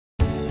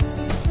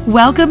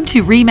Welcome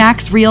to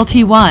Remax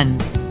Realty One.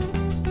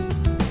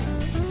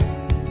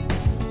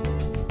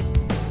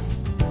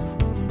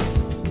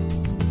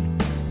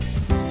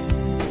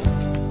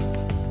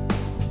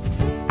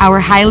 Our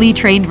highly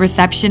trained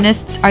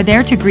receptionists are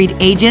there to greet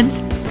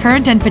agents,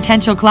 current and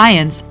potential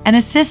clients, and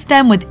assist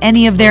them with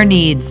any of their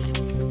needs.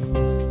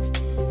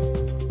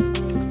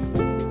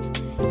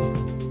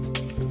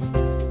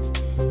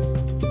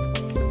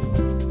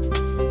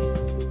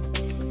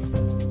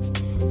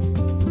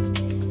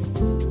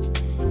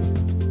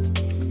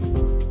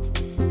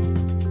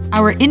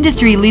 Our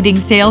industry-leading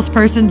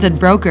salespersons and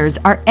brokers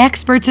are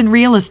experts in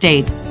real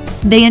estate.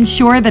 They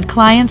ensure that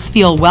clients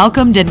feel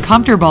welcomed and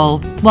comfortable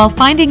while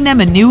finding them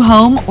a new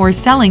home or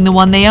selling the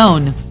one they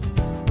own.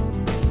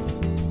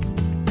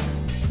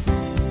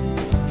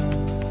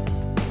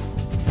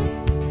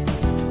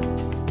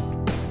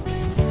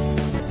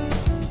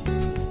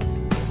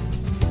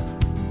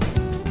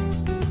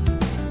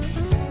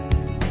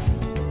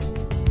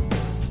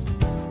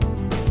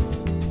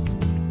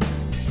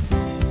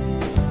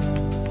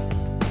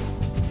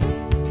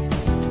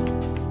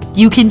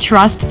 You can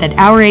trust that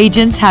our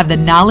agents have the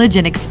knowledge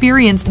and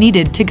experience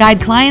needed to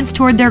guide clients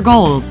toward their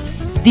goals.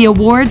 The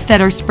awards that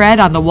are spread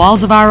on the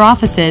walls of our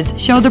offices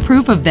show the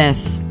proof of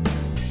this.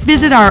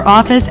 Visit our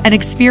office and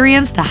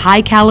experience the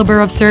high caliber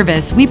of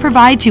service we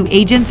provide to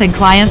agents and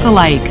clients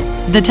alike,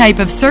 the type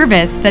of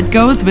service that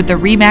goes with the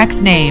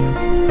Remax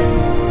name.